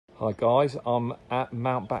Hi guys, I'm at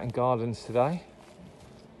Mountbatten Gardens today.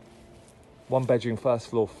 1 bedroom, first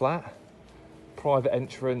floor flat. Private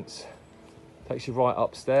entrance, takes you right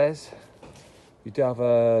upstairs. You do have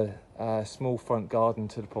a small front garden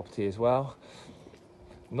to the property as well.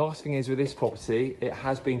 Nice thing is with this property, it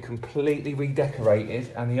has been completely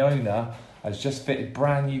redecorated and the owner has just fitted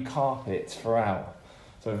brand new carpets throughout.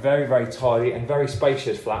 So very, very tidy and very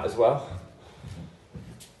spacious flat as well.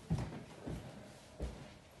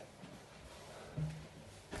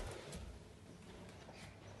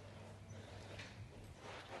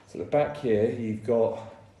 So at the back here, you've got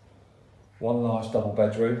one large double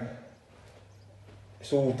bedroom.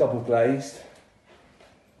 It's all double glazed.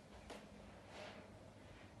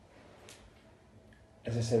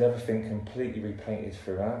 As I said, everything completely repainted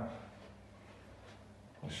throughout.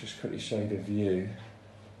 Let's just quickly show you the view.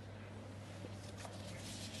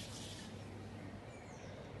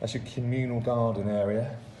 That's your communal garden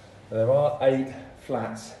area. There are 8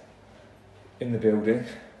 flats in the building.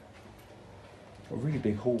 A really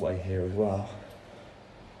big hallway here as well.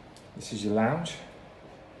 This is your lounge.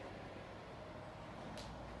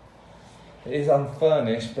 It is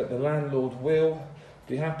unfurnished, but the landlord will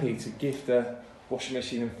be happy to gift a washing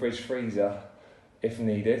machine and fridge freezer if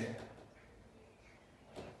needed.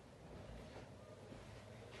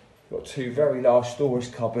 Got 2 very large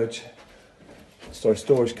storage cupboards I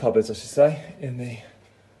should say, in the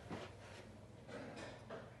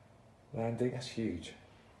landing. That's huge.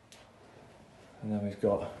 And then we've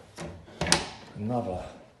got another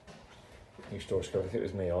new storage cupboard. If it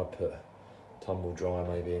was me, I'd put tumble dryer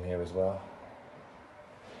maybe in here as well.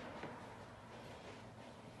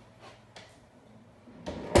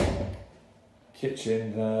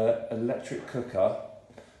 Kitchen, the electric cooker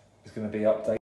is going to be updated.